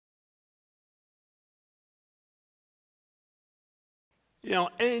You know,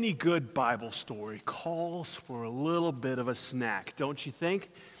 any good Bible story calls for a little bit of a snack, don't you think?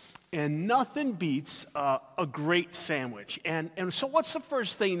 And nothing beats a great sandwich. And so what's the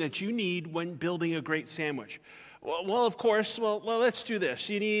first thing that you need when building a great sandwich? Well, of course, let's do this.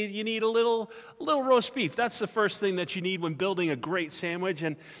 You need a little roast beef. That's the first thing that you need when building a great sandwich,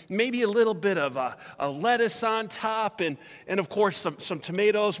 and maybe a little bit of a lettuce on top, and of course some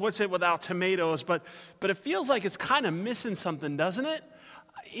tomatoes. What's it without tomatoes? But it feels like it's kind of missing something, doesn't it?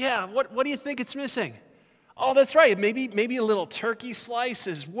 Yeah. What do you think it's missing? Oh, that's right. Maybe a little turkey slice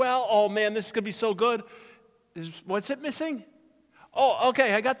as well. Oh man, this is gonna be so good. What's it missing? Oh,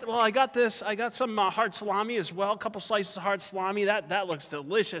 okay, I got this. I got some hard salami as well, a couple slices of hard salami. That looks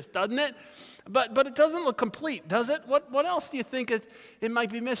delicious, doesn't it? But it doesn't look complete, does it? What else do you think it might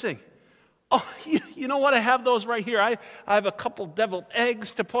be missing? Oh, you know what? I have those right here. I have a couple deviled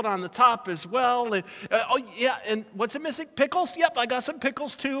eggs to put on the top as well. And, oh, yeah, and what's it missing? Pickles? Yep, I got some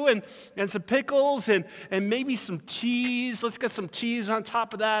pickles too, and some pickles, and maybe some cheese. Let's get some cheese on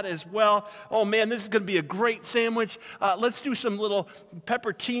top of that as well. Oh, man, this is going to be a great sandwich. Let's do some little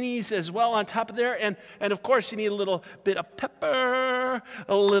pepperoncinis as well on top of there. And of course, you need a little bit of pepper,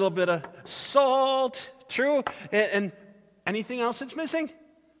 a little bit of salt. True? And anything else it's missing?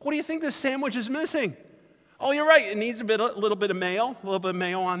 What do you think this sandwich is missing? Oh, you're right. It needs a little bit of mayo, a little bit of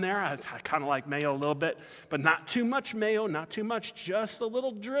mayo on there. I kind of like mayo a little bit, but not too much mayo, not too much, just a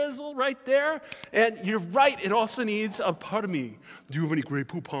little drizzle right there. And you're right. It also needs pardon me. Do you have any Grey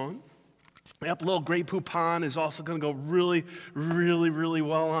Poupon? Yep, a little Grey Poupon is also going to go really, really, really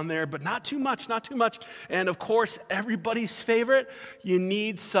well on there, but not too much, not too much. And of course, everybody's favorite, you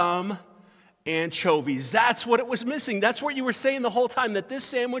need some anchovies. That's what it was missing. That's what you were saying the whole time, that this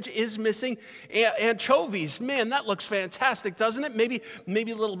sandwich is missing anchovies. Man, that looks fantastic, doesn't it?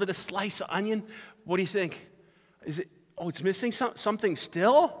 Maybe a little bit of slice of onion. What do you think? Is it? Oh, it's missing something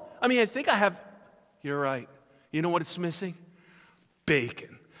still? I mean, I think I have. You're right. You know what it's missing?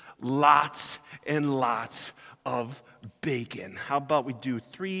 Bacon. Lots and lots of bacon. How about we do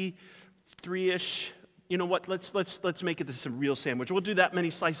three-ish? You know what, let's make it this a real sandwich. We'll do that many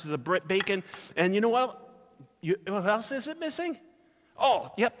slices of bacon. And you know what? What else is it missing?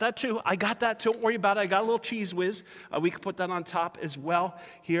 Oh, yep, that too. I got that. Don't worry about it. I got a little Cheez Whiz. We can put that on top as well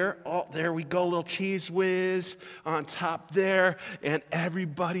here. Oh, there we go. A little Cheez Whiz on top there. And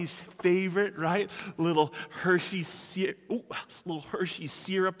everybody's favorite, right? Little Hershey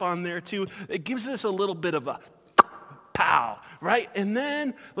syrup on there too. It gives us a little bit of a pow, right? And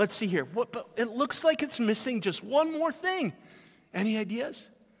then, let's see here. But it looks like it's missing just one more thing. Any ideas?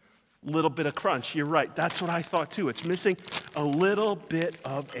 Little bit of crunch. You're right. That's what I thought too. It's missing a little bit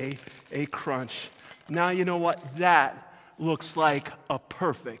of a crunch. Now, you know what? That looks like a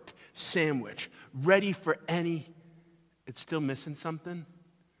perfect sandwich. Ready for any. It's still missing something?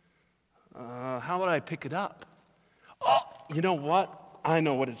 How would I pick it up? Oh, you know what? I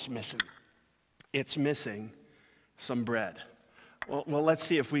know what it's missing. It's missing some bread. Well, let's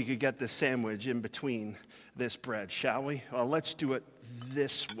see if we could get this sandwich in between this bread, shall we? Well, let's do it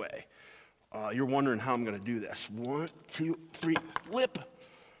this way. You're wondering how I'm going to do this. 1, 2, 3, flip.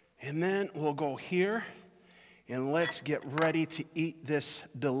 And then we'll go here, and let's get ready to eat this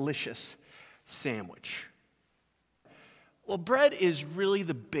delicious sandwich. Well, bread is really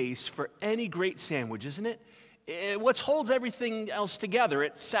the base for any great sandwich, isn't it? What holds everything else together.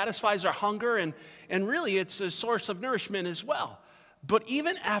 It satisfies our hunger, and really it's a source of nourishment as well. But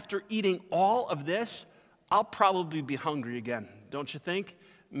even after eating all of this, I'll probably be hungry again, don't you think?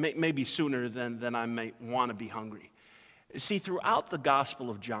 Maybe sooner than I might want to be hungry. See, throughout the Gospel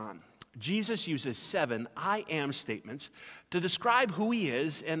of John, Jesus uses 7 I am statements to describe who he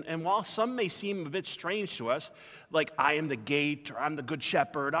is, and while some may seem a bit strange to us, like I am the gate, or I'm the good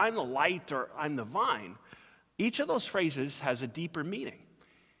shepherd, I'm the light, or I'm the vine, each of those phrases has a deeper meaning.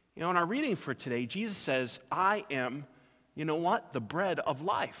 You know, in our reading for today, Jesus says, I am, you know what, the bread of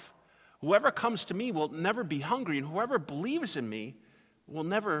life. Whoever comes to me will never be hungry, and whoever believes in me will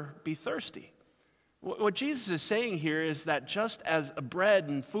never be thirsty. What Jesus is saying here is that just as bread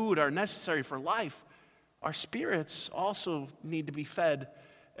and food are necessary for life, our spirits also need to be fed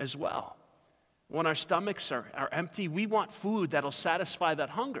as well. When our stomachs are empty, we want food that'll satisfy that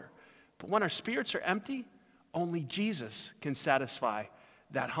hunger. But when our spirits are empty, only Jesus can satisfy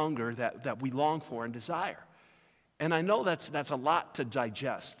that hunger that we long for and desire. And I know that's a lot to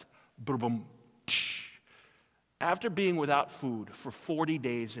digest. After being without food for 40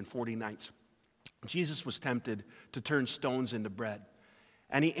 days and 40 nights, Jesus was tempted to turn stones into bread.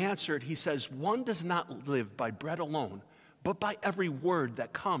 And he answered, he says, one does not live by bread alone, but by every word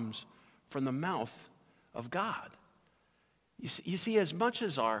that comes from the mouth of God. You see, as much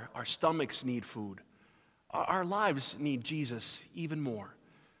as our stomachs need food, our lives need Jesus even more.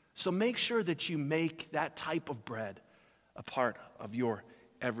 So make sure that you make that type of bread a part of your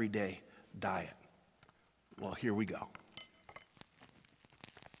everyday diet. Well, here we go.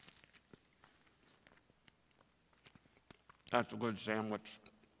 That's a good sandwich.